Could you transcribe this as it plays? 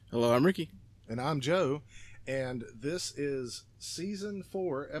Hello, I'm Ricky. And I'm Joe, and this is Season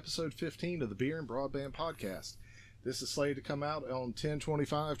 4, Episode 15 of the Beer and Broadband Podcast. This is slated to come out on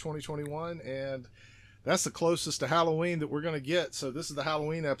 10/25/2021, and that's the closest to Halloween that we're going to get, so this is the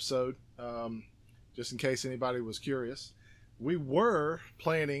Halloween episode, just in case anybody was curious. We were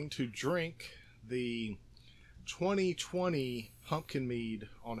planning to drink the 2020 pumpkin mead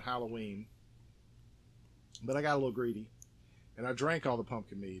on Halloween, but I got a little greedy, and I drank all the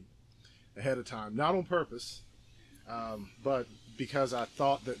pumpkin mead ahead of time, not on purpose, but because I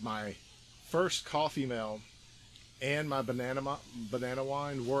thought that my first coffee mill and my banana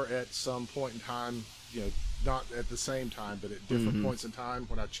wine were at some point in time, not at the same time, but at different points in time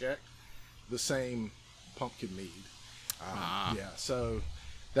when I checked, the same pumpkin mead. Yeah, so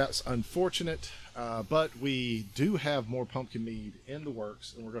that's unfortunate, but we do have more pumpkin mead in the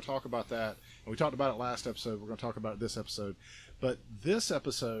works, and we're going to talk about that. And we talked about it last episode. We're going to talk about it this episode. But this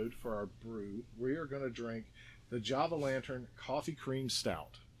episode, for our brew, we are going to drink the Java Lantern Coffee Cream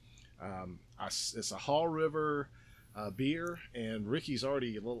Stout. It's a Haw River beer, and Ricky's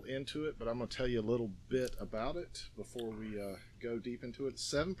already a little into it, but I'm going to tell you a little bit about it before we go deep into it.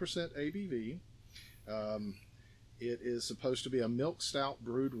 7% ABV. It is supposed to be a milk stout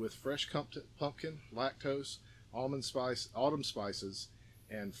brewed with fresh pumpkin, lactose, almond spice, autumn spices,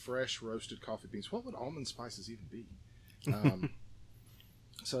 and fresh roasted coffee beans. What would almond spices even be?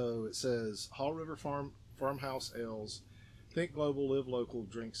 So it says Haw River Farmhouse Ales, think global, live local,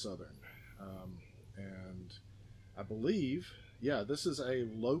 drink southern. And I believe, this is a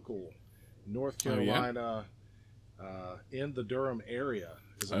local North Carolina in the Durham area.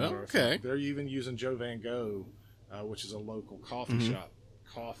 Okay. They're even using Joe Van Gogh, which is a local coffee shop,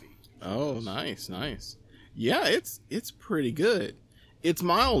 coffee. Oh, nice. Yeah, it's pretty good. It's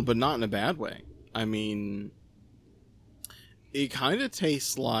mild, but not in a bad way. I mean, it kind of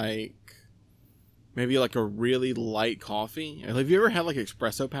tastes like maybe like a really light coffee. Have you ever had like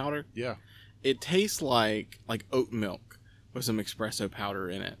espresso powder? Yeah. It tastes like oat milk with some espresso powder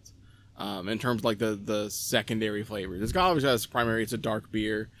in it. In terms of like the secondary flavors. It's obviously has primary. It's a dark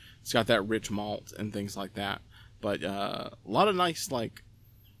beer. It's got that rich malt and things like that. But a lot of nice, like,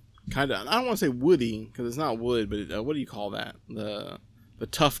 kind of, I don't want to say woody, because it's not wood, but what do you call that? The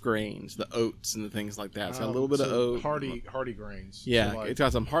tough grains, the oats and the things like that. It's got a little bit of oat. Hardy grains. Yeah, so it's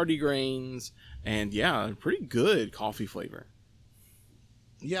got some hardy grains, and pretty good coffee flavor.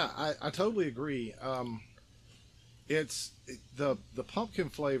 Yeah, I totally agree. The pumpkin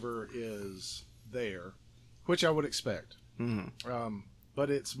flavor is there, which I would expect. But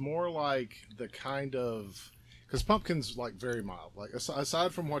it's more like the kind of, because pumpkin's like very mild. Like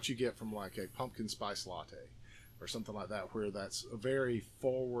aside from what you get from like a pumpkin spice latte or something like that, where that's a very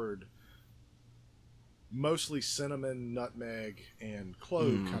forward, mostly cinnamon, nutmeg, and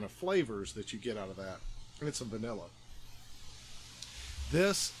clove kind of flavors that you get out of that, and it's some vanilla.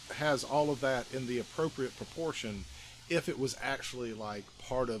 This has all of that in the appropriate proportion if it was actually like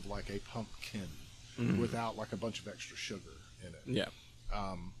part of like a pumpkin without like a bunch of extra sugar in it. Yeah.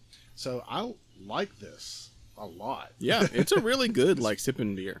 So I like this a lot. Yeah, it's a really good like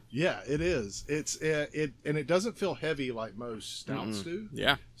sipping beer. Yeah, it is. And it doesn't feel heavy like most stouts do.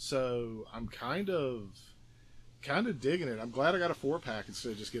 Yeah. So I'm kind of digging it. I'm glad I got a 4-pack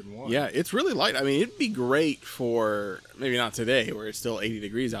instead of just getting one. Yeah, it's really light. I mean, it'd be great for maybe not today where it's still 80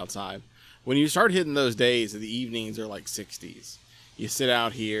 degrees outside. When you start hitting those days, the evenings are like 60s. You sit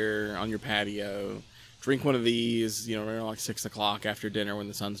out here on your patio, drink one of these, around like 6 o'clock after dinner when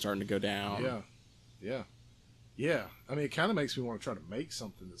the sun's starting to go down. Yeah. I mean, it kind of makes me want to try to make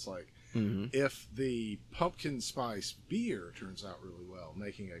something that's like, if the pumpkin spice beer turns out really well,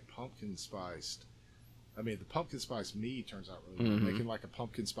 making a pumpkin spiced, the pumpkin spice mead turns out really well, making like a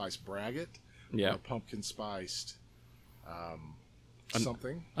pumpkin spice braggot, or a pumpkin spiced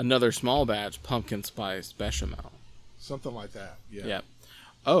something. Another small batch pumpkin spiced bechamel. Something like that, yeah.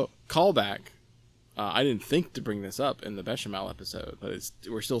 Oh, callback. I didn't think to bring this up in the bechamel episode, but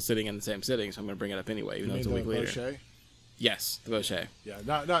we're still sitting in the same sitting, so I'm going to bring it up anyway, even though it's a week later. Bochet? Yes, the Bochet. Yeah,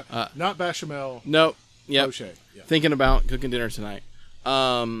 not bechamel. No, yep. Bochet. Yeah. Thinking about cooking dinner tonight.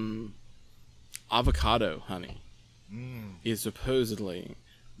 Avocado honey is supposedly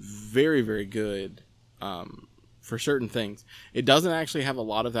very, very good for certain things. It doesn't actually have a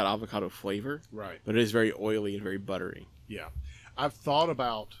lot of that avocado flavor, right? But it is very oily and very buttery. Yeah. I've thought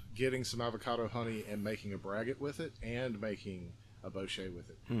about getting some avocado honey and making a braggot with it and making a Bochet with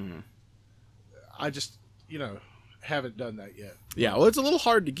it. I just, haven't done that yet. Yeah, well, it's a little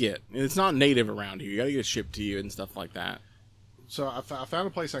hard to get. It's not native around here. You got to get it shipped to you and stuff like that. So I found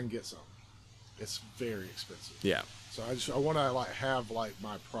a place I can get some. It's very expensive. Yeah. So I want to like have like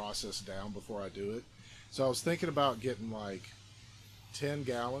my process down before I do it. So I was thinking about getting like 10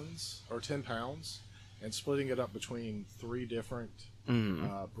 gallons or 10 pounds and splitting it up between 3 different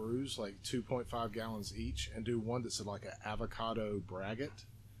brews, like 2.5 gallons each, and do one that's like an avocado braggot.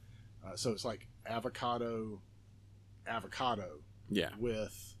 So it's like avocado Yeah.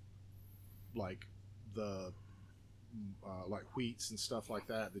 with like the like wheats and stuff like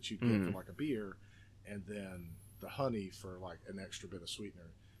that you'd get for like a beer, and then the honey for like an extra bit of sweetener.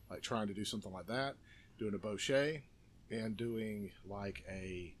 Like trying to do something like that, doing a bochet, and doing like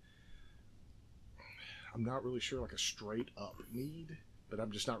I'm not really sure, like a straight up mead, but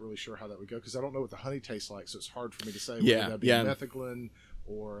I'm just not really sure how that would go because I don't know what the honey tastes like, so it's hard for me to say whether that'd be metheglin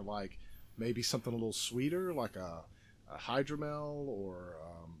or like maybe something a little sweeter, like a hydromel, or I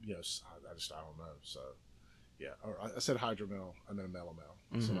don't know. So yeah, or I said hydromel and then a melomel,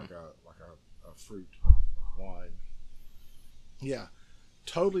 so like a fruit wine. Yeah,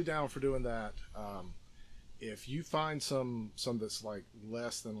 totally down for doing that. If you find some that's like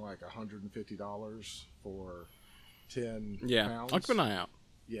less than like $150 for 10 pounds, I'll keep an eye out.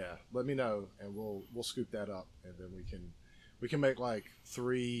 Yeah, let me know and we'll scoop that up, and then we can make like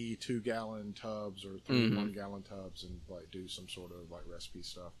 3 2-gallon tubs or 3 1-gallon tubs and like do some sort of like recipe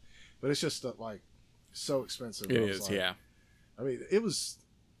stuff. But it's just like so expensive. It is, like, yeah. I mean, it was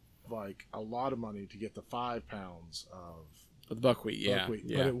like a lot of money to get the 5 pounds of the buckwheat, yeah. But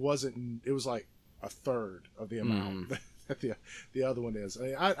it wasn't. It was like a third of the amount that the other one is. I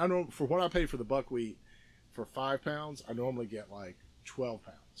mean, I don't, for what I paid for the buckwheat for 5 pounds, I normally get like 12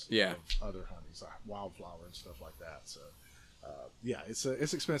 pounds of other honeys, like wildflower and stuff like that. So yeah, it's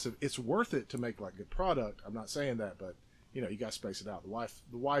expensive. It's worth it to make like good product. I'm not saying that, but you know, you got to space it out.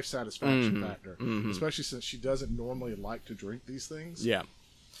 The wife satisfaction factor, especially since she doesn't normally like to drink these things. Yeah,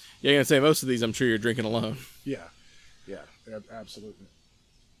 you're gonna say most of these, I'm sure you're drinking alone. Yeah, absolutely.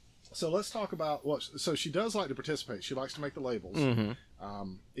 So let's talk about what. So she does like to participate. She likes to make the labels,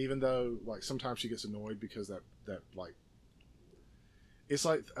 even though like sometimes she gets annoyed because that like it's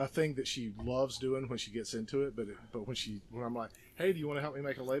like a thing that she loves doing when she gets into it. But when I'm like, hey, do you want to help me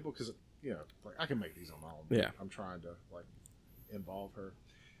make a label? Because you know, like I can make these on my own. Yeah, I'm trying to like involve her.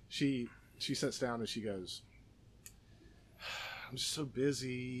 She sits down and she goes, I'm just so busy,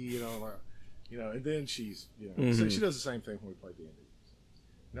 you know, like, you know, and then she's, you know, so she does the same thing when we play D&D.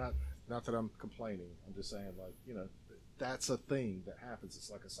 Not that I'm complaining. I'm just saying, like, you know, that's a thing that happens.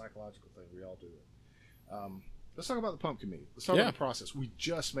 It's like a psychological thing. We all do it. Let's talk about the pumpkin mead. Let's talk about the process. We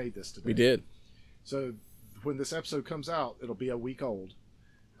just made this today. We did. So when this episode comes out, it'll be a week old.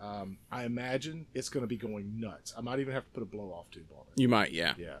 I imagine it's going to be going nuts. I might even have to put a blow-off tube on it. You might,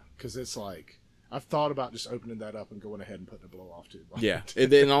 yeah. Yeah, because it's like, I've thought about just opening that up and going ahead and putting a blow-off tube on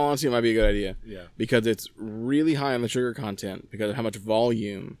it. In all honesty, it might be a good idea. Yeah. Because it's really high on the sugar content because of how much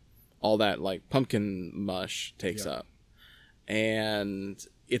volume all that, like, pumpkin mush takes up. And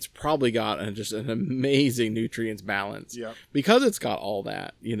it's probably got just an amazing nutrients balance. Yep. Because it's got all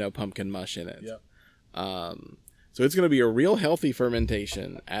that, you know, pumpkin mush in it. Yep. So it's going to be a real healthy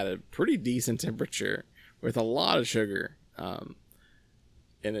fermentation at a pretty decent temperature with a lot of sugar. And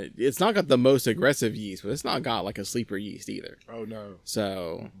it's not got the most aggressive yeast, but it's not got like a sleeper yeast either. Oh, no.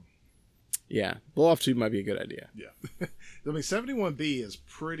 So, yeah, blow-off tube might be a good idea. Yeah. I mean, 71B is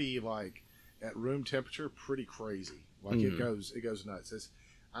pretty, like, at room temperature, pretty crazy. Like, it goes nuts.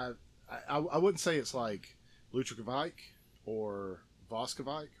 I wouldn't say it's like Lutrikavike or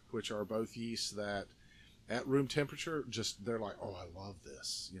Voskavike, which are both yeasts that at room temperature, just they're like, oh, I love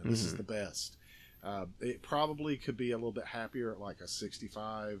this. You know, this is the best. It probably could be a little bit happier at like a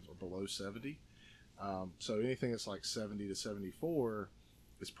 65 or below 70. So anything that's like 70 to 74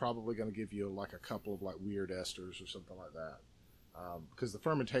 is probably going to give you like a couple of like weird esters or something like that. Because the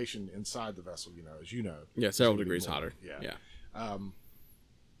fermentation inside the vessel, you know, as you know, several degrees hotter. Yeah.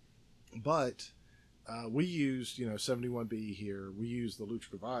 But we used, you know, 71B here. We used the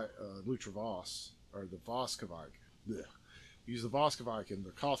Lutravos or the Voskavike. We use the Voskavike in the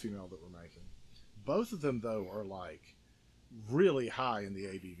coffee mill that we're making. Both of them, though, are like really high in the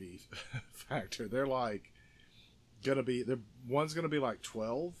ABV factor. They're like one's gonna be like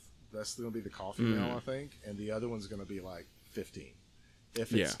 12. That's gonna be the coffee mill, I think, and the other one's gonna be like 15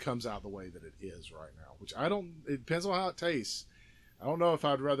 if it comes out the way that it is right now. Which it depends on how it tastes. I don't know if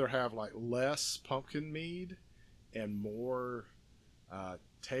I'd rather have like less pumpkin mead and more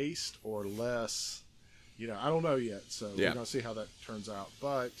taste or less, you know, I don't know yet. So we're gonna see how that turns out.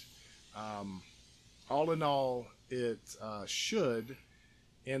 But all in all, it should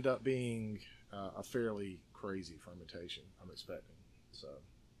end up being a fairly crazy fermentation, I'm expecting. So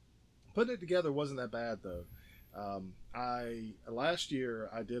putting it together wasn't that bad, though. Last year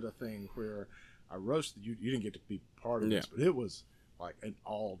I did a thing where I roasted. You didn't get to be part of Yeah. this, but it was like an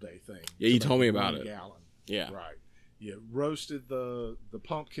all day thing. Yeah, to you make told me about 1 it. gallon. Yeah. Right. Yeah, roasted the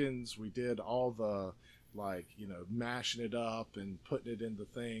pumpkins. We did all the mashing it up and putting it in the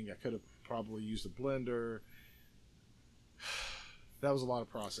thing. I could have probably used a blender. That was a lot of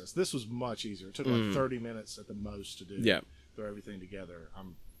process. This was much easier. It took like 30 minutes at the most to do. Yeah. Throw everything together.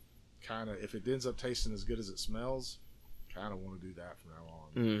 I'm kind of, if it ends up tasting as good as it smells, kind of want to do that from now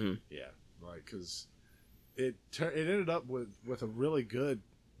on. Mm-hmm. Yeah, like because it ended up with a really good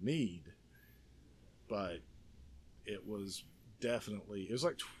mead, but it was like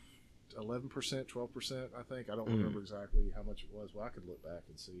 11%, 12%. I think I don't remember exactly how much it was. Well, I could look back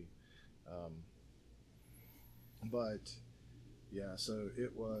and see, but. Yeah, so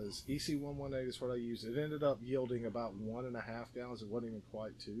it was EC118 is what I used. It ended up yielding about 1.5 gallons. It wasn't even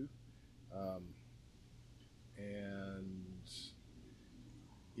quite 2. And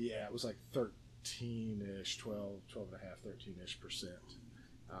yeah, it was like 13-ish, 12 and a half, 13-ish%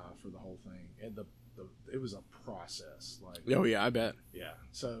 for the whole thing. And it was a process. Like, Oh yeah, I bet. yeah.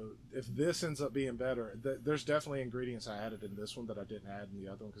 So if this ends up being better, there's definitely ingredients I added in this one that I didn't add in the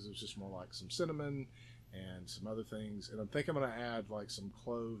other one because it was just more like some cinnamon and some other things. And I think I'm going to add like some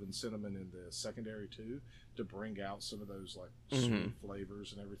clove and cinnamon in the secondary too to bring out some of those like sweet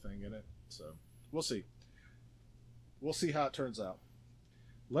flavors and everything in it. So we'll see. We'll see how it turns out.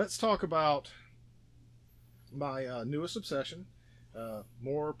 Let's talk about my newest obsession.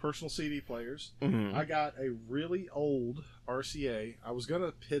 More personal CD players. I got a really old RCA. I was going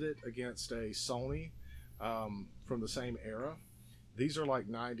to pit it against a Sony from the same era. These are like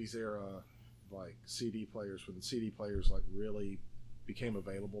 90s era like CD players when the CD players like really became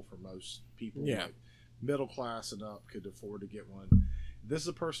available for most people. Yeah. Like middle class and up could afford to get one. This is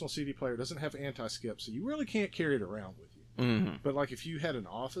a personal CD player. It doesn't have anti-skip, so you really can't carry it around with you. But like if you had an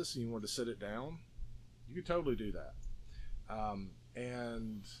office and you wanted to sit it down, you could totally do that.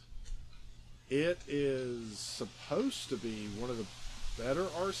 And it is supposed to be one of the better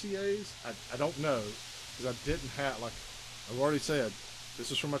RCAs. I don't know because I didn't have, like I've already said, this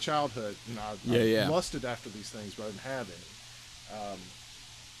is from my childhood, and I lusted after these things, but I didn't have any.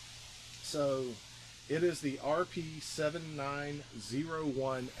 So it is the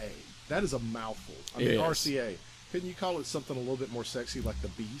RP7901A. That is a mouthful. I mean, RCA. Couldn't you call it something a little bit more sexy, like the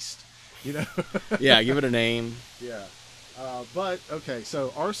Beast? You know? Yeah, give it a name. Yeah. But okay,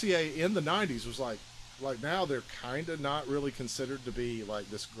 so RCA in the 90s was like now they're kind of not really considered to be like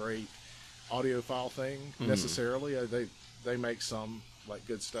this great audiophile thing necessarily. They make some like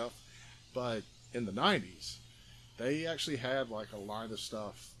good stuff, but in the 90s they actually had like a line of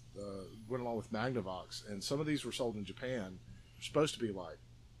stuff went along with Magnavox, and some of these were sold in Japan. They're supposed to be like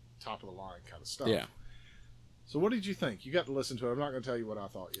top of the line kind of stuff. Yeah. So what did you think? You got to listen to it. I'm not going to tell you what I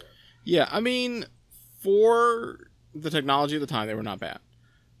thought yet. Yeah, I mean, for the technology of the time, they were not bad.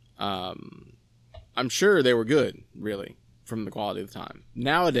 I'm sure they were good, really, from the quality of the time.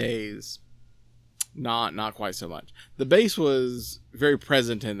 Nowadays, not quite so much. The bass was very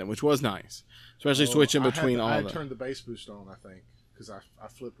present in them, which was nice, especially switching between all of them. I turned the bass boost on, I think, because I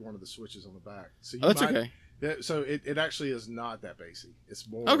flipped one of the switches on the back. So that's okay. Yeah, so it actually is not that bassy. It's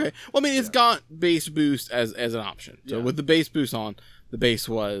more okay. Well, I mean, it's got bass boost as an option. So with the bass boost on, the bass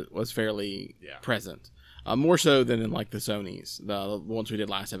was fairly present, more so than in like the Sonys, the ones we did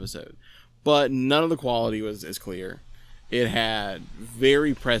last episode. But none of the quality was as clear. It had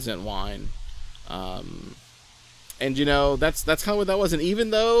very present whine, and you know that's kind of what that was. And even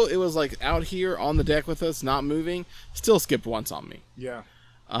though it was like out here on the deck with us, not moving, still skipped once on me. Yeah.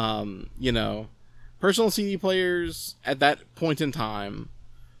 You know. Personal CD players at that point in time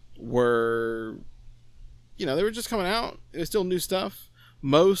were, you know, they were just coming out. It was still new stuff.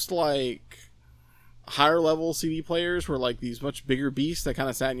 Most, like, higher level CD players were, like, these much bigger beasts that kind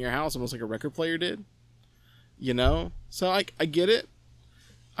of sat in your house almost like a record player did. You know? So, I get it.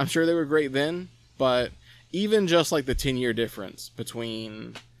 I'm sure they were great then. But even just, like, the 10-year difference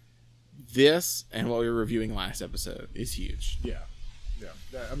between this and what we were reviewing last episode is huge. Yeah.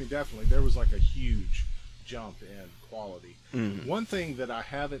 Yeah, I mean, definitely. There was like a huge jump in quality. One thing that I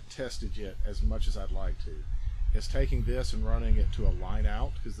haven't tested yet as much as I'd like to is taking this and running it to a line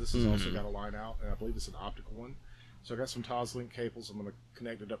out, because this has also got a line out, and I believe it's an optical one. So I got some Toslink cables. I'm going to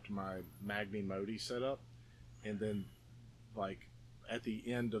connect it up to my Magni Modi setup, and then like at the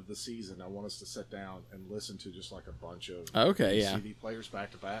end of the season, I want us to sit down and listen to just like a bunch of CD players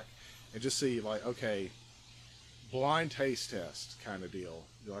back to back, and just see like, okay, blind taste test kind of deal.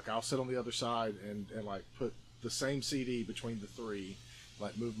 Like I'll sit on the other side and like put the same CD between the three,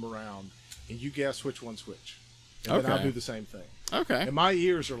 like move them around, and you guess which one's which. and then I'll do the same thing. Okay. And my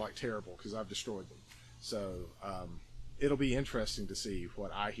ears are like terrible because I've destroyed them. So it'll be interesting to see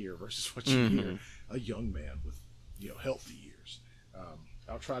what I hear versus what you hear. A young man with healthy ears.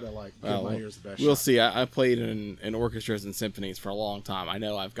 I'll try to give my ears the best. We'll shot. see. I played in orchestras and symphonies for a long time. I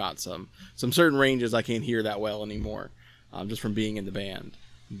know I've got some certain ranges I can't hear that well anymore, just from being in the band.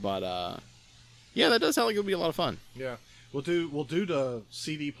 But yeah, that does sound like it'll be a lot of fun. Yeah, we'll do the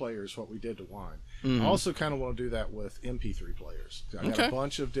CD players what we did to Wine. Mm-hmm. I also kind of want to do that with MP3 players. I got a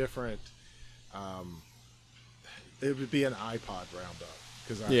bunch of different. It would be an iPod roundup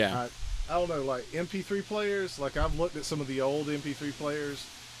because I don't know, like MP3 players. Like I've looked at some of the old MP3 players,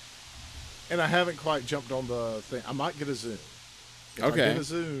 and I haven't quite jumped on the thing. I might get a Zune. If I get a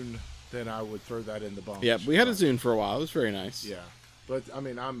Zune, then I would throw that in the bunch. Yeah, we had a Zune for a while. It was very nice. Yeah. But I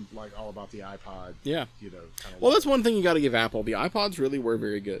mean, I'm like all about the iPod. Yeah. Well, that's one thing you got to give Apple. The iPods really were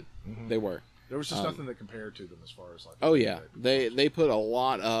very good. Mm-hmm. They were. There was just nothing that compared to them as far as like. Oh yeah, they put a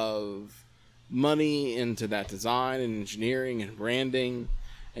lot of money into that design and engineering and branding,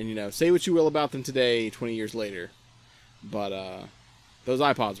 and say what you will about them today, 20 years later, but those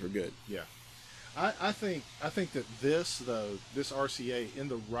iPods were good. Yeah, I think that this RCA in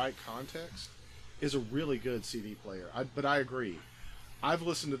the right context is a really good CD player. But I agree. I've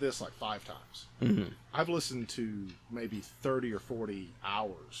listened to this like 5 times. Mm-hmm. I've listened to maybe 30 or 40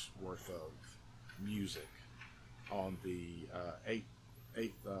 hours worth of music on the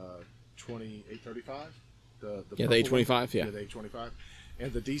 835. The 825. Yeah, the 825,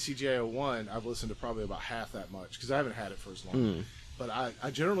 and the DCJ01. I've listened to probably about half that much because I haven't had it for as long. Mm. But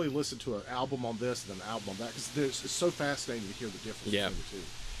I generally listen to an album on this and an album on that because it's so fascinating to hear the difference between the two.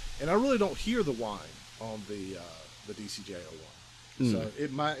 And I really don't hear the whine on the DCJ01. So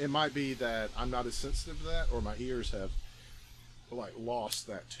it might be that I'm not as sensitive to that, or my ears have like lost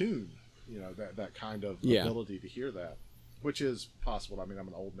that tune, that kind of ability to hear that, which is possible. I mean, I'm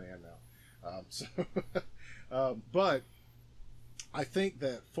an old man now, but I think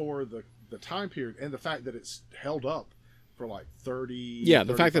that for the time period and the fact that it's held up for like 30,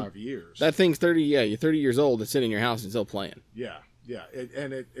 the fact that years, that thing's 30. Yeah, you're 30 years old. It's sitting in your house and still playing. Yeah,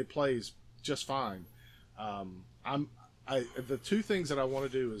 it plays just fine. The two things that I want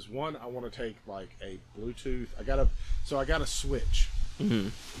to do is, one, I want to take like a Bluetooth. I got a switch. Mm-hmm.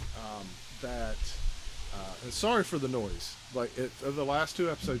 And sorry for the noise. Like of the last 2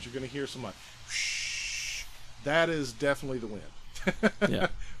 episodes, you're going to hear some like, shh. That is definitely the wind. Yeah.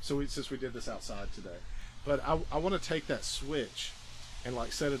 So since we did this outside today, but I want to take that switch and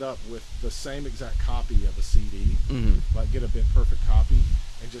like set it up with the same exact copy of a CD. Mm-hmm. Like get a bit perfect copy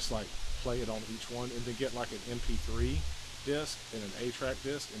and just like play it on each one, and then get like an MP3 disc and an 8-track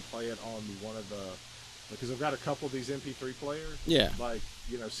disc and play it on one of the, because I've got a couple of these MP3 players, like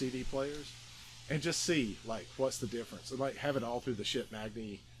CD players, and just see like what's the difference, and like have it all through the Shit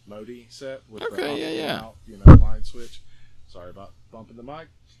Magni Modi set with the out, line switch. Sorry about bumping the mic,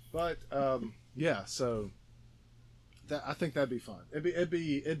 but so that, I think that'd be fun.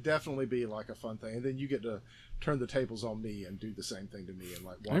 It'd definitely be like a fun thing, and then you get to turn the tables on me and do the same thing to me and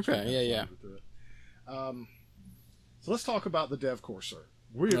like watch me through it. So let's talk about the DEVCOR cert.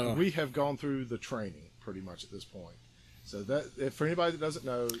 We have gone through the training pretty much at this point. So that, if for anybody that doesn't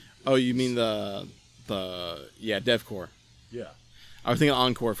know, you mean the DEVCOR? Yeah, I was thinking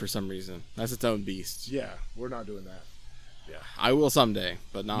Encore for some reason. That's its own beast. Yeah, we're not doing that. Yeah, I will someday,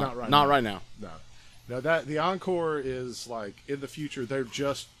 but not right now. No, that the Encore is like in the future. They're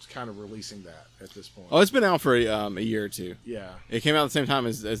just kind of releasing that at this point. Oh, it's been out for a year or two. Yeah, it came out at the same time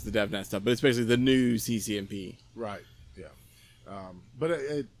as the DevNet stuff, but it's basically the new CCMP. Right. Yeah. But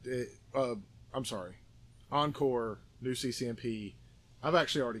I'm sorry, Encore, new CCMP. I've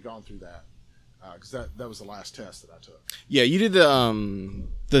actually already gone through that because that was the last test that I took. Yeah, you did the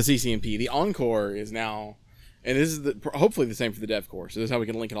CCMP. The Encore is now, and this is hopefully the same for the DevCore. So this is how we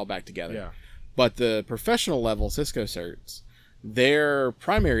can link it all back together. Yeah. But the professional level Cisco certs, their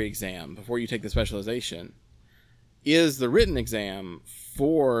primary exam before you take the specialization is the written exam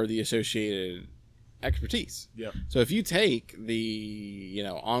for the associated expertise. Yep. So if you take the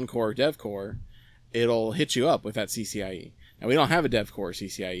Encore DevCore, it'll hit you up with that CCIE. Now we don't have a DevCore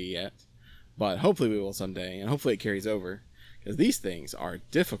CCIE yet, but hopefully we will someday, and hopefully it carries over, because these things are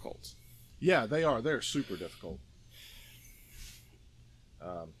difficult. Yeah, they are. They're super difficult.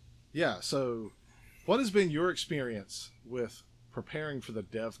 So what has been your experience with preparing for the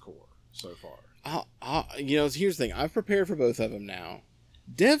DEVCOR so far? Here's the thing. I've prepared for both of them now.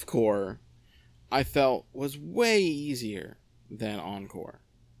 DEVCOR, I felt, was way easier than Encore.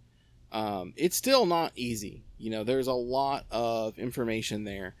 It's still not easy. There's a lot of information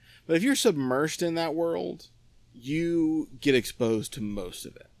there. But if you're submersed in that world, you get exposed to most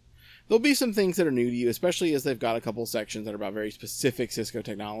of it. There'll be some things that are new to you, especially as they've got a couple sections that are about very specific Cisco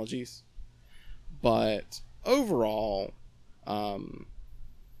technologies. But overall,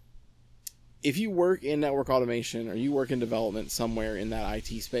 if you work in network automation or you work in development somewhere in that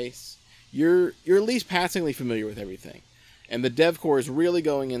IT space, you're at least passingly familiar with everything. And the DEVCOR is really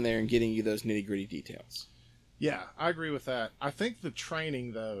going in there and getting you those nitty-gritty details. Yeah, I agree with that. I think the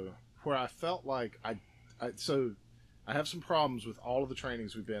training, though, where I felt like I have some problems with all of the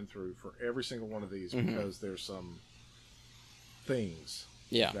trainings we've been through for every single one of these because there's some things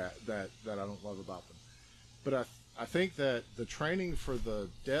that I don't love about them. But I think that the training for the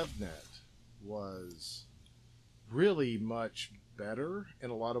DevNet was really much better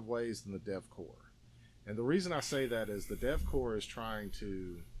in a lot of ways than the DEVCOR. And the reason I say that is the DEVCOR is trying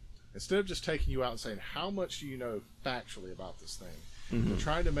to, instead of just taking you out and saying, how much do you know factually about this thing? They're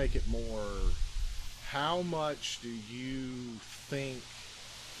trying to make it more, how much do you think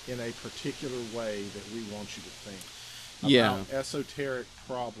in a particular way that we want you to think about esoteric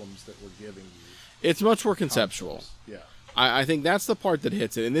problems that we're giving you. It's much more conceptual. Concepts. Yeah. I think that's the part that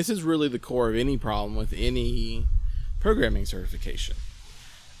hits it. And this is really the core of any problem with any programming certification.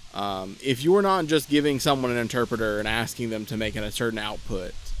 If you're not just giving someone an interpreter and asking them to make a certain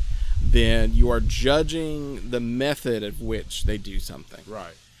output, then you are judging the method of which they do something.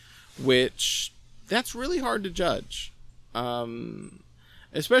 Right. Which, that's really hard to judge.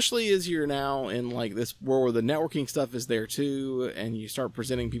 Especially as you're now in like this world where the networking stuff is there too, and you start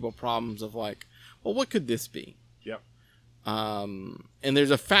presenting people problems of like, well, what could this be? Yep. And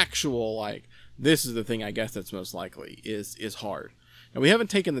there's a factual, like, this is the thing I guess that's most likely is hard. Now, we haven't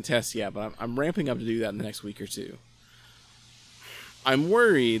taken the test yet, but I'm ramping up to do that in the next week or two. I'm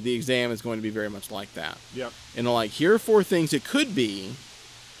worried the exam is going to be very much like that. Yep. And like, here are 4 things it could be,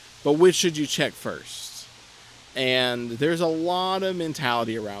 but which should you check first? And there's a lot of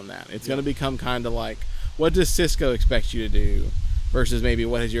mentality around that. It's going to become kind of like, what does Cisco expect you to do versus maybe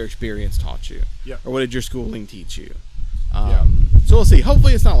what has your experience taught you? Yep. Or what did your schooling teach you? So we'll see.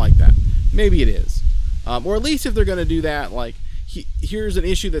 Hopefully it's not like that. Maybe it is. Or at least if they're going to do that, like, here's an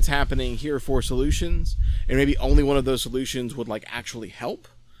issue that's happening, here are 4 solutions, and maybe only one of those solutions would like actually help.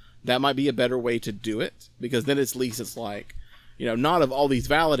 That might be a better way to do it, because then at least it's like, you know, not of all these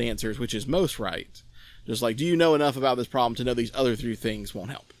valid answers, which is most right. Just like, do you know enough about this problem to know these other 3 things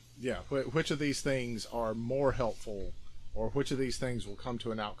won't help? Yeah. Which of these things are more helpful, or which of these things will come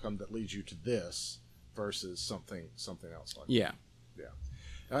to an outcome that leads you to this versus something else like that. Yeah.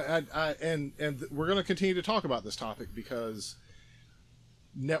 And we're going to continue to talk about this topic because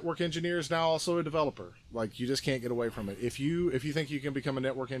network engineer is now also a developer. Like, you just can't get away from it. If you think you can become a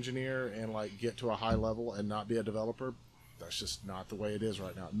network engineer and like get to a high level and not be a developer, that's just not the way it is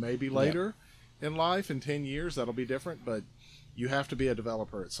right now. Maybe later in life, in 10 years, that'll be different, but you have to be a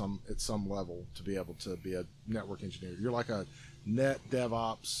developer at some level to be able to be a network engineer. You're like a net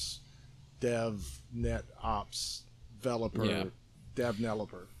DevOps, net ops developer,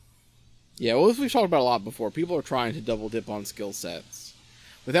 developer. Yeah, well, as we've talked about a lot before, people are trying to double dip on skill sets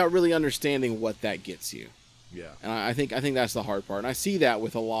without really understanding what that gets you. Yeah. And I think that's the hard part. And I see that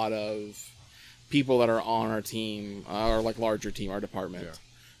with a lot of people that are on our team, or like larger team, our department,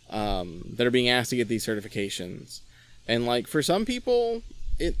 that are being asked to get these certifications. And like, for some people,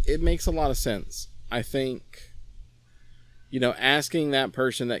 it makes a lot of sense. I think, you know, asking that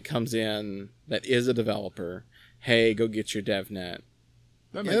person that comes in that is a developer, hey, go get your DevNet.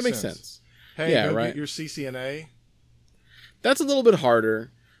 That makes sense. Hey, go get your CCNA. That's a little bit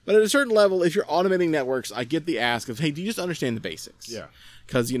harder. But at a certain level, if you're automating networks, I get the ask of, hey, do you just understand the basics? Yeah.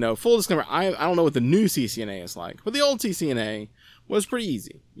 Because, you know, full disclaimer, I don't know what the new CCNA is like. But the old CCNA was pretty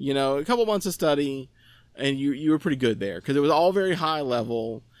easy. You know, a couple months of study, and you were pretty good there. Because it was all very high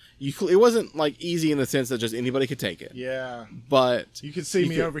level. It wasn't, like, easy in the sense that just anybody could take it. Yeah. But you could see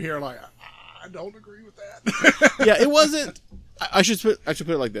me over here like, I don't agree with that. Yeah, it wasn't... I should put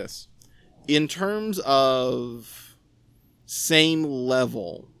it like this. In terms of same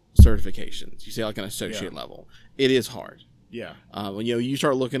level certifications, you say like an associate level, it is hard. Yeah. When you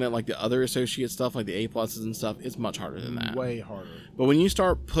start looking at like the other associate stuff, like the A pluses and stuff, it's much harder than that. Way harder. But when you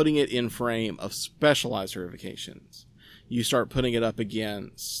start putting it in frame of specialized certifications, you start putting it up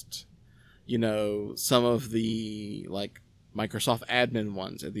against, you know, some of the like Microsoft admin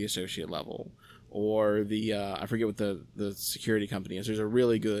ones at the associate level, or the I forget what the security company is. There's a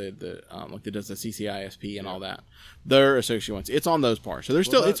really good like that does the CCISP and all that. Their associate ones. It's on those parts. So it's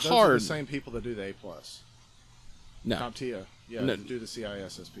those hard. Are the same people that do the A+. No. CompTIA. Yeah, No. do the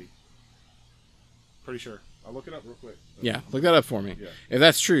CISSP. Pretty sure. I'll look it up real quick. Yeah, look that up for me. Yeah. If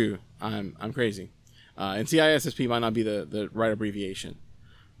that's true, I'm crazy. And CISSP might not be the right abbreviation.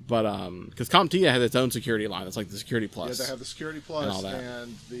 But because CompTIA has its own security line, it's like the Security Plus. Yeah, they have the Security Plus and all that.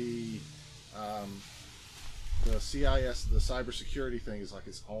 And the CIS, the cybersecurity thing is like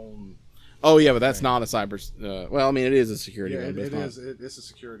its own. Oh yeah, but that's not a cyber. Well, I mean, it is a security. Yeah, one, but it is. It's a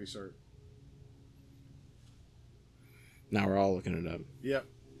security cert. Now we're all looking it up. Yep.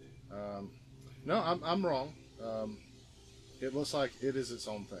 No, I'm wrong. It looks like it is its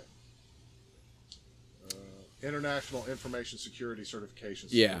own thing. International Information Security Certification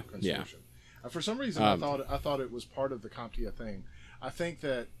Consortium. For some reason, I thought it was part of the CompTIA thing. I think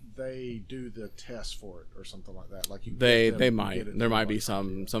that they do the test for it or something like that. Like they might. There might be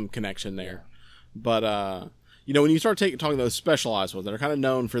some connection there, but when you start talking those specialized ones that are kind of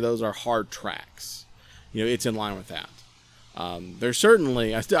known for those are hard tracks, it's in line with that. There's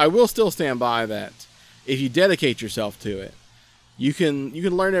certainly I will still stand by that. If you dedicate yourself to it, you can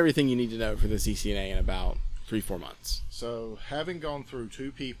learn everything you need to know for the CCNA in about 3-4 months. So, having gone through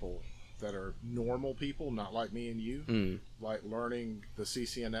 2 people that are normal people, not like me and you, like learning the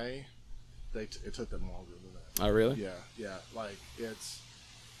CCNA, it took them longer than that. Oh, really? Yeah. Like, it's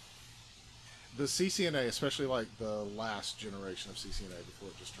the CCNA, especially like the last generation of CCNA before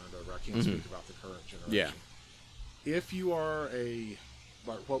it just turned over. I can't speak about the current generation. Yeah. If you are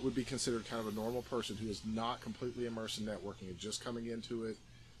like what would be considered kind of a normal person who is not completely immersed in networking and just coming into it,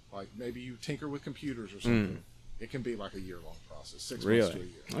 like maybe you tinker with computers or something, it can be like a year-long process, 6 months to a year.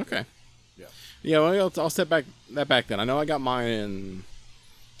 Okay. Yeah. Yeah, well, I'll step back then. I know I got mine in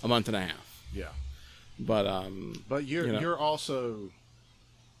a month and a half. Yeah. But you're also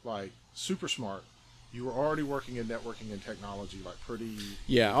like super smart. You were already working in networking and technology, like pretty.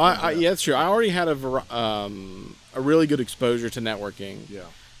 Yeah, yeah, that's true. I already had a really good exposure to networking. Yeah.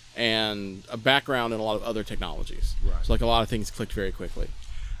 And a background in a lot of other technologies. Right. So like a lot of things clicked very quickly.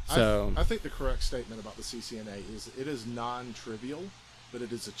 So I think the correct statement about the CCNA is it is non-trivial, but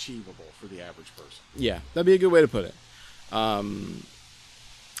it is achievable for the average person. Yeah, that'd be a good way to put it.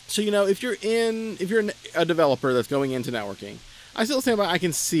 So if you're a developer that's going into networking, I still stand by. I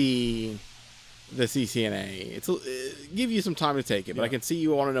can see the CCNA. It'll give you some time to take it, but I can see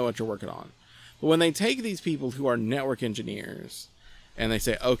you want to know what you're working on. But when they take these people who are network engineers and they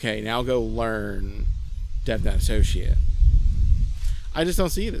say, okay, now go learn DevNet Associate, I just don't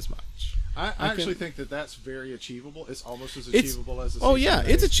see it as much. I actually think that that's very achievable. It's almost as achievable as the CCNA. Oh, yeah,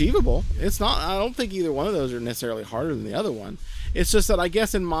 it's achievable. It's not. I don't think either one of those are necessarily harder than the other one. It's just that I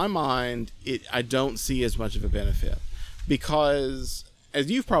guess in my mind, I don't see as much of a benefit. Because,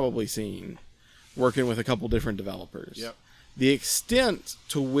 as you've probably seen, working with a couple different developers, the extent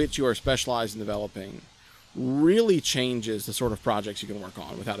to which you are specialized in developing really changes the sort of projects you can work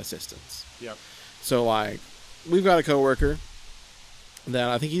on without assistance. Yep. So, like, we've got a coworker that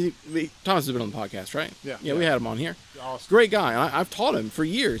I think Thomas has been on the podcast, right? Yeah, we had him on here. Awesome. Great guy. I've taught him for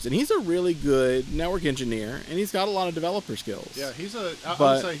years, and he's a really good network engineer, and he's got a lot of developer skills. Yeah, I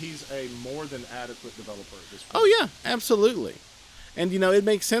would say he's a more than adequate developer at this point. Oh, yeah, absolutely. And, it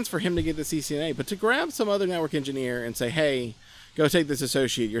makes sense for him to get the CCNA, but to grab some other network engineer and say, hey, go take this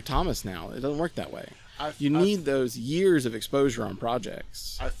associate, you're Thomas now, it doesn't work that way. You need those years of exposure on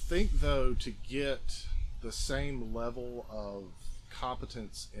projects. I think, though, to get the same level of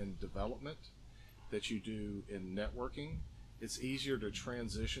competence in development that you do in networking, it's easier to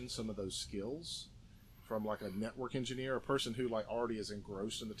transition some of those skills from like a network engineer, a person who like already is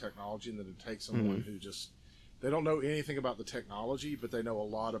engrossed in the technology, and then to take someone who just, they don't know anything about the technology, but they know a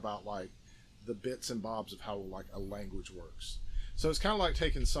lot about like the bits and bobs of how like a language works. So it's kind of like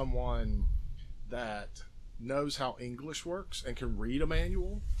taking someone that knows how English works and can read a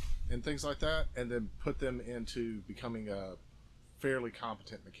manual and things like that, and then put them into becoming a fairly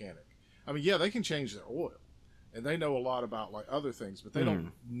competent mechanic. I mean, yeah, they can change their oil, and they know a lot about like other things, but they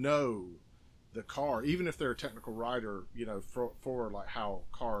don't know the car, even if they're a technical writer, for like how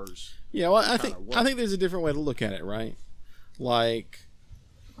cars. Yeah, well, I think there's a different way to look at it, right? Like,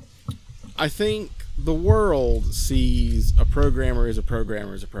 I think the world sees a programmer as a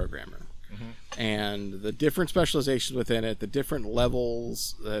programmer as a programmer. And the different specializations within it, the different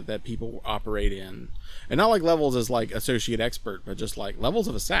levels that people operate in, and not like levels as like associate expert, but just like levels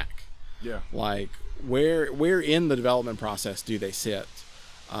of a SAC. Yeah. Like where in the development process do they sit?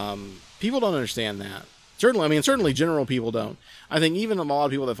 People don't understand that. Certainly general people don't. I think even a lot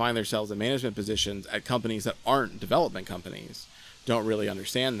of people that find themselves in management positions at companies that aren't development companies don't really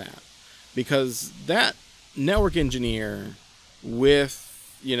understand that, because that network engineer with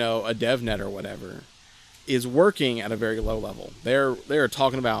a DevNet or whatever is working at a very low level. They're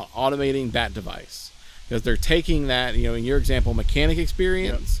talking about automating that device, because they're taking that, in your example, mechanic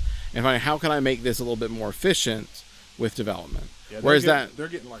experience, and find how can I make this a little bit more efficient with development. Yeah, Whereas they're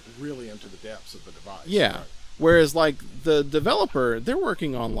getting like really into the depths of the device. yeah. Right? Whereas like the developer, they're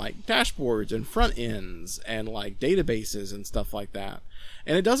working on like dashboards and front ends and like databases and stuff like that.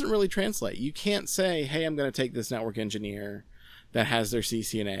 And it doesn't really translate. You can't say, hey, I'm going to take this network engineer that has their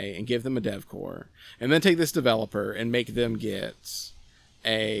CCNA and give them a DEVCOR, and then take this developer and make them get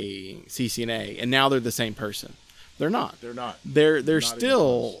a CCNA, and now they're the same person. They're not. They're not. They're Not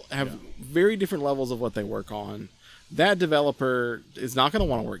still even have close. very different levels of what they work on. That developer is not going to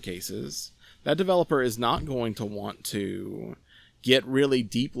want to work cases. That developer is not going to want to get really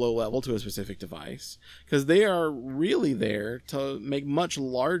deep low level to a specific device, because they are really there to make much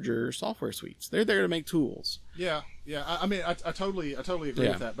larger software suites. They're there to make tools. Yeah. I mean, I totally agree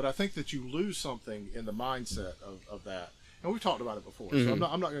Yeah. with that. But I think that you lose something in the mindset of that. And we've talked about it before, Mm-hmm. so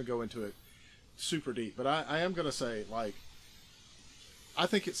I'm not going to go into it super deep. But I am going to say, like, I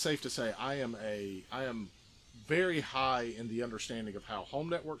think it's safe to say I am very high in the understanding of how home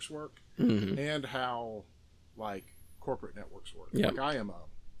networks work and how like corporate networks work. Yep. Like I am a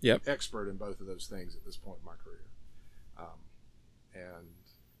Yep. expert in both of those things at this point in my career, and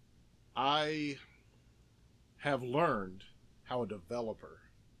I have learned how a developer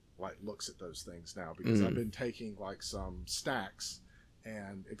like looks at those things now, because I've been taking like some stacks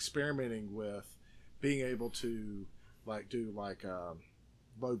and experimenting with being able to like do like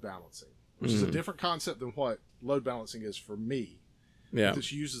load balancing, which is a different concept than what load balancing is for me. Yeah.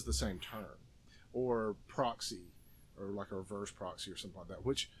 This uses the same term, or proxy, or like a reverse proxy or something like that,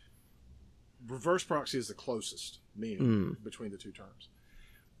 which reverse proxy is the closest meaning between the two terms.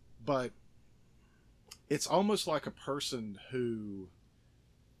 But it's almost like a person who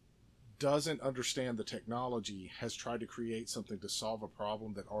doesn't understand the technology has tried to create something to solve a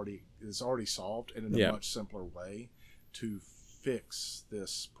problem that is already solved, and in a much simpler way to fix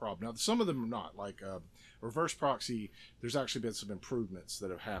this problem. Now, some of them are not. Like reverse proxy, there's actually been some improvements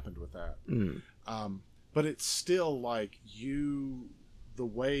that have happened with that. But it's still like the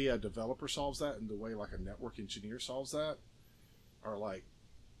way a developer solves that and the way like a network engineer solves that are like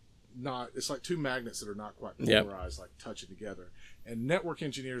not, it's like two magnets that are not quite polarized, like touching together. And network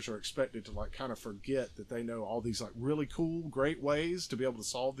engineers are expected to like kind of forget that they know all these like really cool, great ways to be able to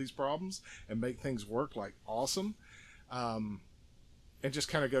solve these problems and make things work like awesome. And just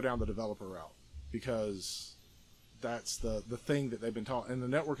kind of go down the developer route, because that's the thing that they've been taught. And the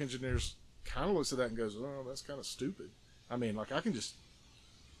network engineers kind of looks at that and goes, oh, that's kind of stupid. I mean, like I can just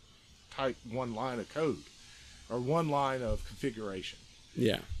type one line of code or one line of configuration.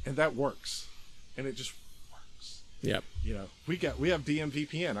 Yeah. And that works. And it just works. Yep. You know, we have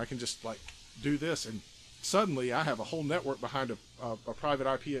DMVPN. I can just like do this, and suddenly I have a whole network behind a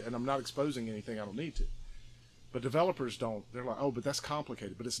private IP, and I'm not exposing anything I don't need to. But developers don't. They're like, oh, but that's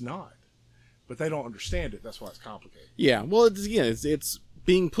complicated. But it's not. But they don't understand it. That's why it's complicated. Yeah. Well, it's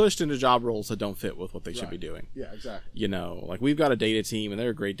being pushed into job roles that don't fit with what they should be doing. Yeah, exactly. You know, like we've got a data team, and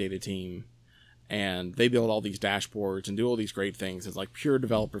they're a great data team, and they build all these dashboards and do all these great things. It's like pure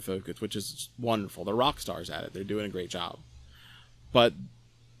developer focus, which is wonderful. They're rock stars at it. They're doing a great job. But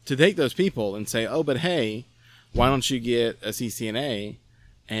to take those people and say, oh, but hey, why don't you get a CCNA,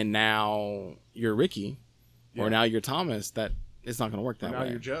 and now you're Ricky, or now you're Thomas, that it's not going to work that way. Now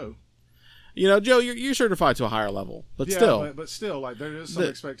you're Joe. You know, Joe, you're certified to a higher level, but but still, like there is some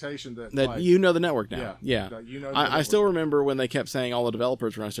expectation that like, you know the network now. Yeah. that you know. I still remember when they kept saying all the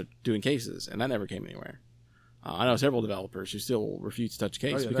developers were going to start doing cases, and that never came anywhere. I know several developers who still refuse to touch a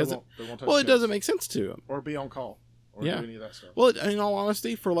case because they won't touch it case. doesn't make sense to them, or be on call, or do any of that stuff. Well, in all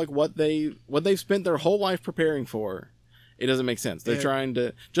honesty, for like what they've spent their whole life preparing for, it doesn't make sense. They're trying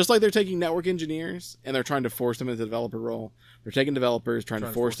to, just like they're taking network engineers and they're trying to force them into the developer role. They're taking developers, trying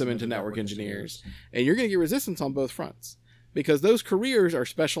to force them into network engineers. And you're going to get resistance on both fronts, because those careers are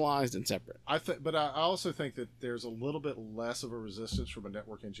specialized and separate. But I also think that there's a little bit less of a resistance from a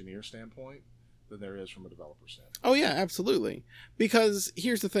network engineer standpoint than there is from a developer standpoint. Oh yeah, absolutely. Because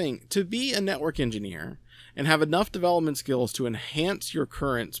here's the thing, to be a network engineer and have enough development skills to enhance your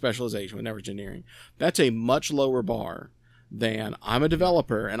current specialization with network engineering, that's a much lower bar than I'm a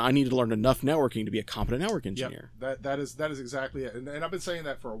developer and I need to learn enough networking to be a competent network engineer. Yep. That is exactly it. And I've been saying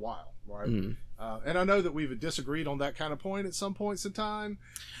that for a while, right? And I know that we've disagreed on that kind of point at some points in time.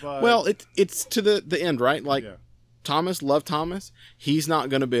 But well, it's to the end, right? Like Thomas, love Thomas. He's not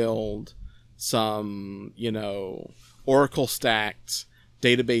going to build some, Oracle stacked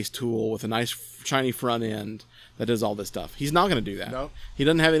database tool with a nice shiny front end that does all this stuff. He's not going to do that. No. He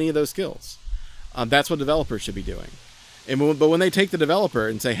doesn't have any of those skills. That's what developers should be doing. But when they take the developer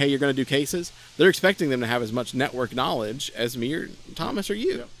and say, hey, you're going to do cases, they're expecting them to have as much network knowledge as me or Thomas or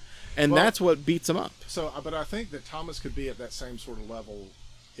you. Yep. And Well, that's what beats him up. So, but I think that Thomas could be at that same sort of level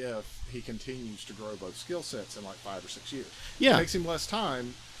if he continues to grow both skill sets in like 5 or 6 years. Yeah. It takes him less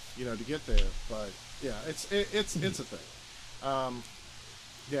time, to get there. But yeah, it's a thing.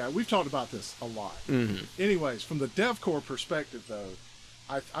 Yeah, we've talked about this a lot. Mm-hmm. Anyways, from the DEVCOR perspective, though,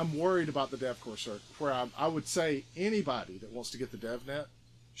 I'm worried about the DEVCOR circuit. Where I would say anybody that wants to get the DevNet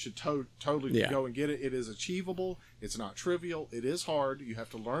should totally go and get it. It is achievable. It's not trivial. It is hard. You have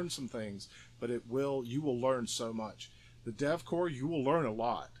to learn some things, but you will learn so much. The DEVCOR, you will learn a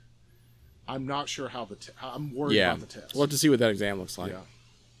lot. I'm not sure how I'm worried about the test. We'll have to see what that exam looks like. Yeah,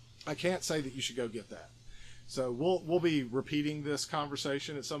 I can't say that you should go get that. So we'll be repeating this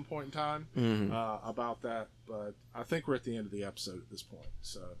conversation at some point in time about that. But I think we're at the end of the episode at this point.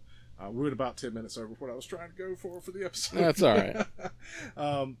 So we're at about 10 minutes over what I was trying to go for the episode. That's all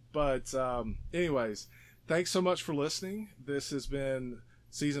right. Anyways, thanks so much for listening. This has been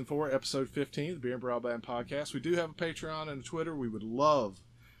Season 4, Episode 15 of the Beer and Broadband Podcast. We do have a Patreon and a Twitter. We would love,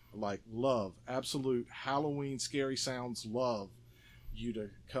 absolute Halloween scary sounds, love you to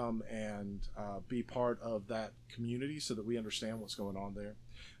come and be part of that community so that we understand what's going on there.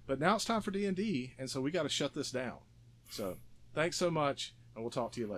 But now it's time for D&D, and so we got to shut this down. So thanks so much, and we'll talk to you later.